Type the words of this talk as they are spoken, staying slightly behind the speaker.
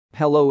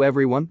Hello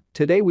everyone,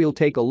 today we'll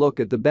take a look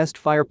at the best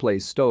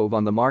fireplace stove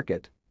on the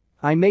market.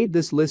 I made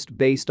this list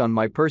based on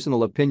my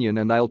personal opinion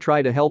and I'll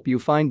try to help you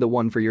find the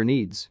one for your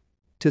needs.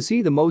 To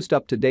see the most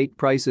up-to-date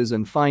prices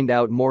and find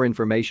out more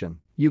information,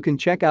 you can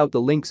check out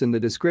the links in the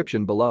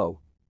description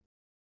below.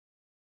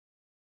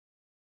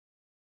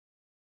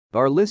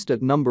 Our list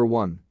at number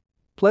 1.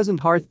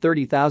 Pleasant Hearth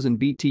 30,000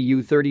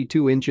 BTU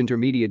 32-inch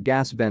intermediate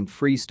gas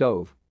vent-free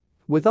stove.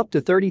 With up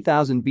to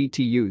 30,000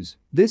 BTUs,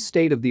 this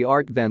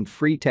state-of-the-art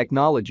vent-free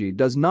technology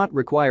does not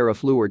require a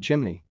flue or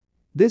chimney.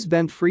 This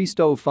vent-free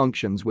stove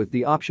functions with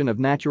the option of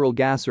natural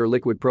gas or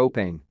liquid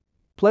propane.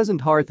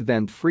 Pleasant Hearth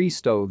vent-free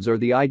stoves are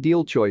the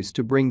ideal choice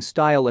to bring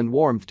style and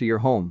warmth to your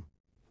home.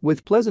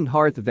 With Pleasant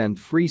Hearth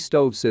vent-free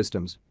stove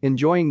systems,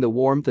 enjoying the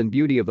warmth and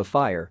beauty of a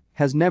fire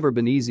has never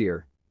been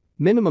easier.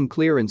 Minimum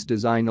clearance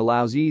design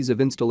allows ease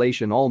of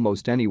installation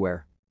almost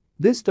anywhere.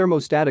 This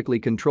thermostatically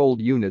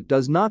controlled unit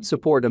does not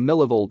support a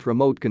millivolt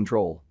remote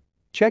control.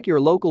 Check your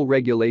local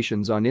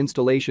regulations on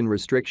installation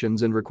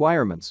restrictions and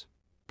requirements.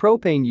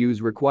 Propane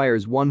use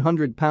requires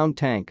 100-pound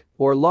tank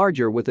or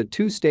larger with a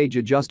 2-stage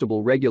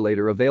adjustable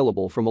regulator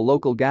available from a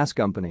local gas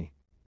company.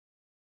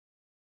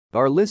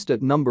 Our list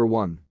at number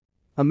 1.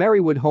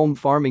 Ameriwood Home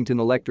Farmington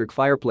Electric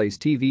Fireplace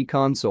TV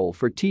Console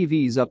for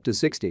TVs up to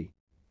 60.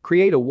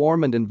 Create a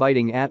warm and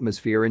inviting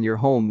atmosphere in your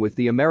home with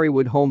the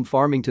Ameriwood Home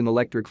Farmington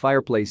Electric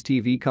Fireplace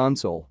TV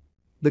Console.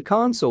 The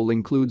console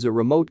includes a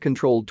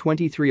remote-controlled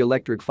 23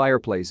 electric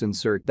fireplace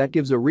insert that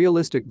gives a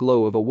realistic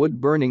glow of a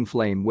wood-burning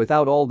flame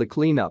without all the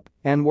cleanup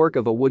and work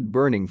of a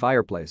wood-burning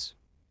fireplace.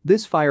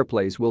 This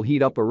fireplace will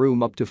heat up a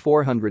room up to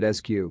 400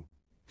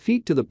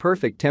 feet to the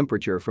perfect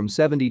temperature from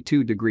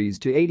 72 degrees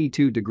to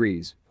 82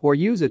 degrees, or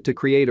use it to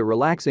create a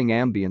relaxing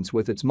ambience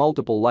with its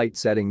multiple light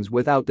settings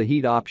without the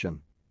heat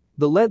option.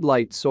 The LED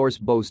light source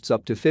boasts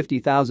up to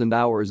 50,000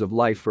 hours of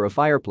life for a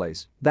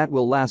fireplace that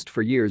will last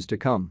for years to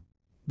come.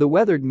 The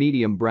weathered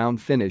medium brown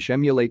finish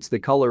emulates the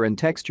color and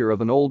texture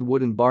of an old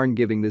wooden barn,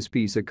 giving this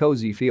piece a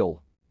cozy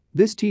feel.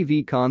 This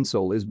TV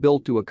console is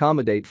built to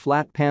accommodate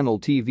flat panel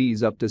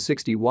TVs up to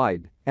 60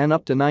 wide and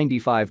up to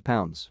 95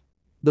 pounds.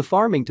 The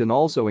Farmington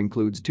also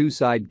includes 2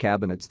 side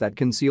cabinets that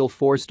conceal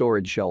 4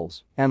 storage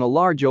shelves and a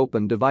large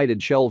open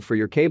divided shelf for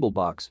your cable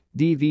box,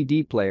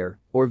 DVD player,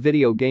 or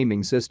video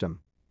gaming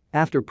system.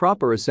 After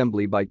proper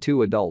assembly by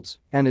 2 adults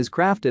and is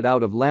crafted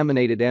out of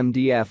laminated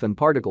MDF and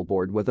particle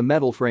board with a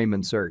metal frame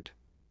insert.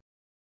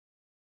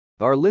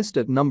 Our list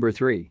at number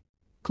 3.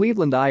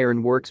 Cleveland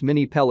Iron Works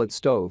Mini Pellet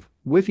Stove,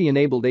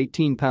 Wi-Fi-enabled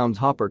 18-pound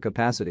hopper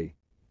capacity.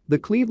 The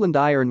Cleveland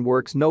Iron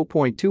Works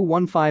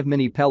No.215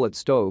 Mini Pellet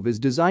Stove is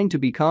designed to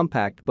be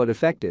compact but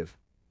effective.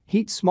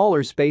 Heats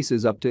smaller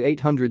spaces up to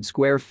 800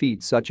 square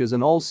feet such as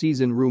an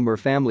all-season room or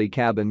family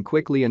cabin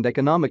quickly and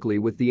economically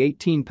with the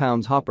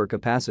 18-pound hopper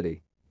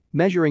capacity.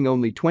 Measuring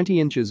only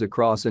 20 inches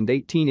across and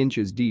 18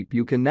 inches deep,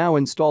 you can now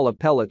install a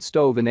pellet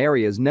stove in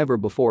areas never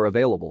before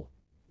available.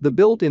 The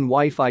built-in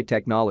Wi-Fi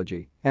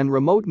technology and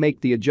remote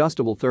make the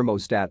adjustable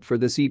thermostat for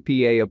this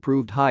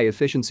EPA-approved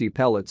high-efficiency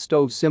pellet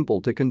stove simple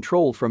to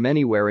control from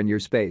anywhere in your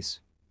space.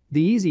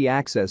 The easy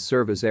access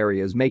service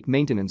areas make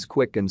maintenance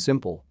quick and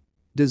simple.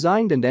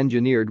 Designed and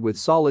engineered with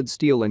solid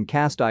steel and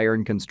cast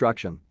iron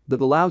construction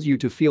that allows you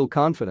to feel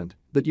confident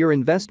that your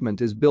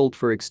investment is built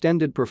for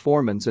extended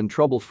performance and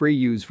trouble-free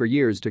use for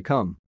years to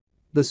come.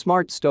 The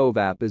Smart Stove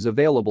app is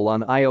available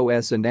on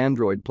iOS and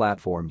Android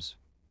platforms.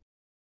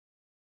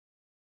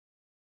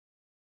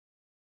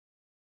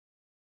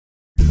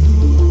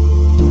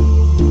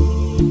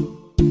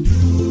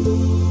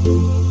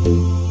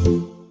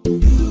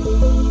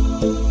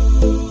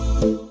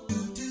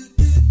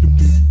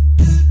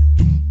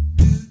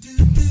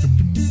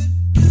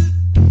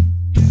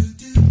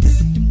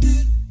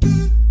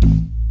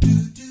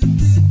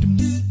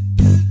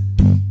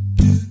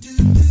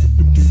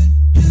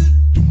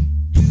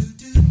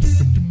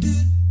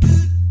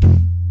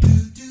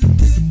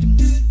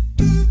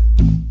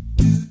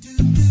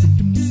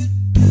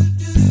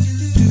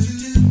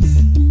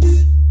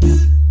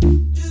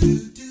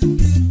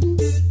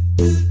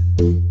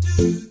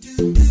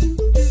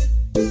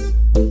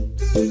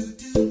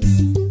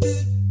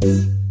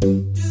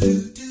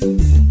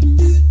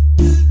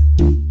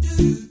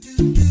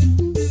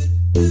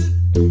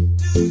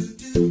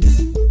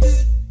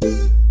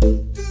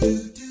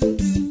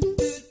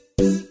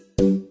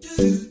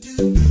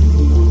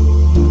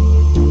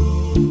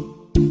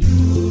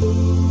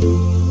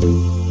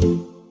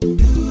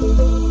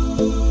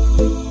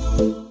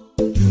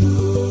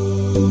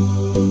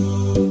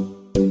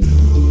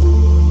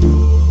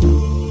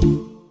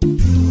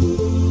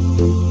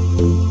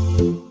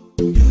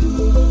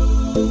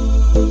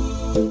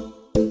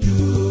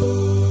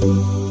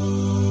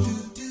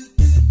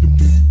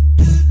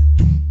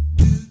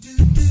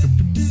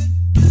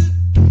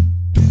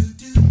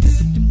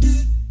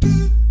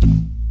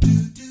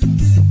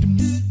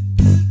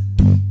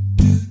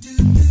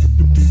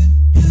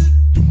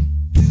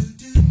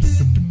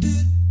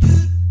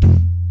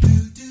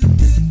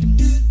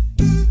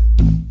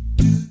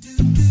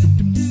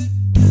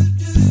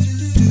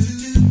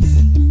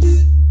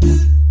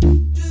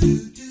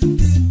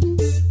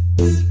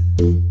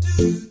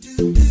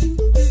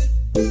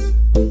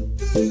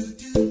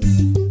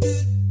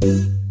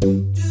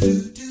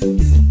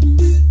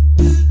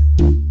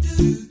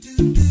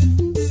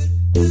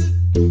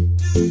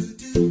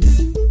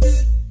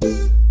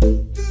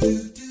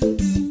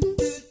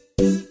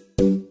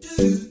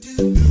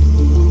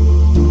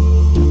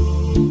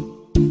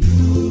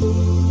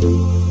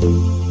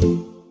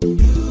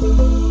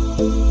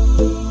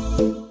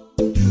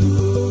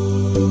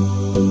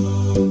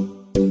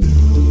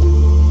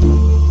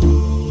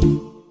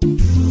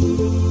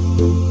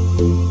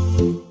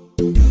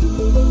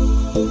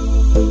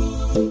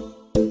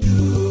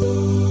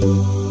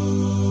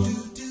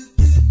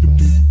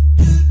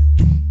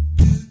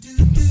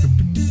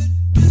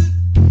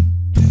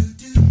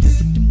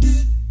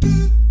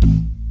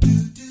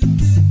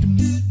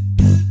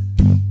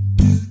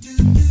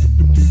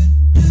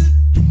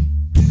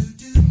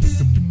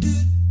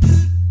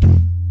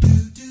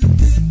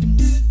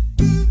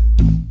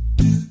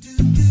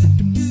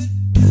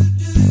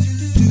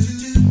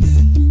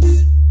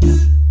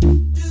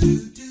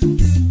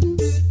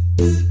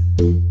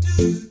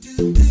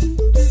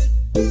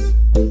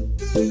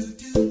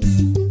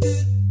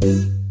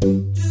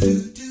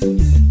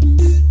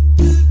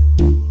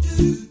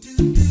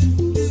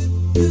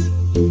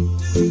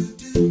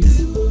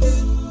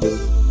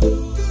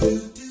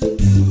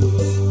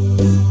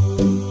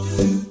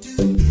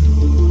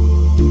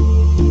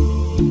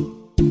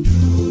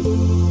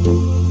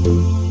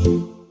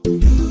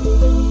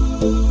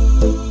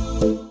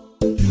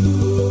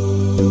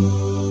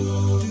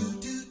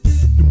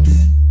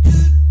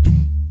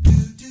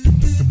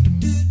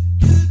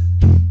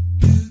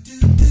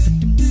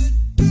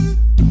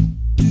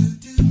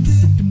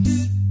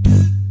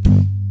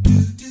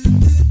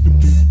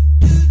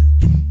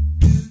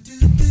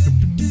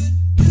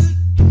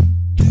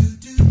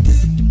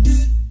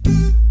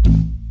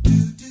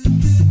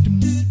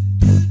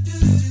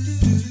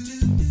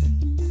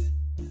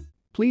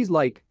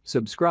 like,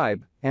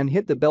 subscribe, and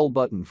hit the bell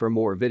button for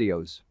more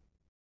videos.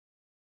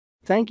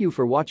 Thank you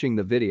for watching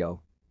the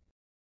video.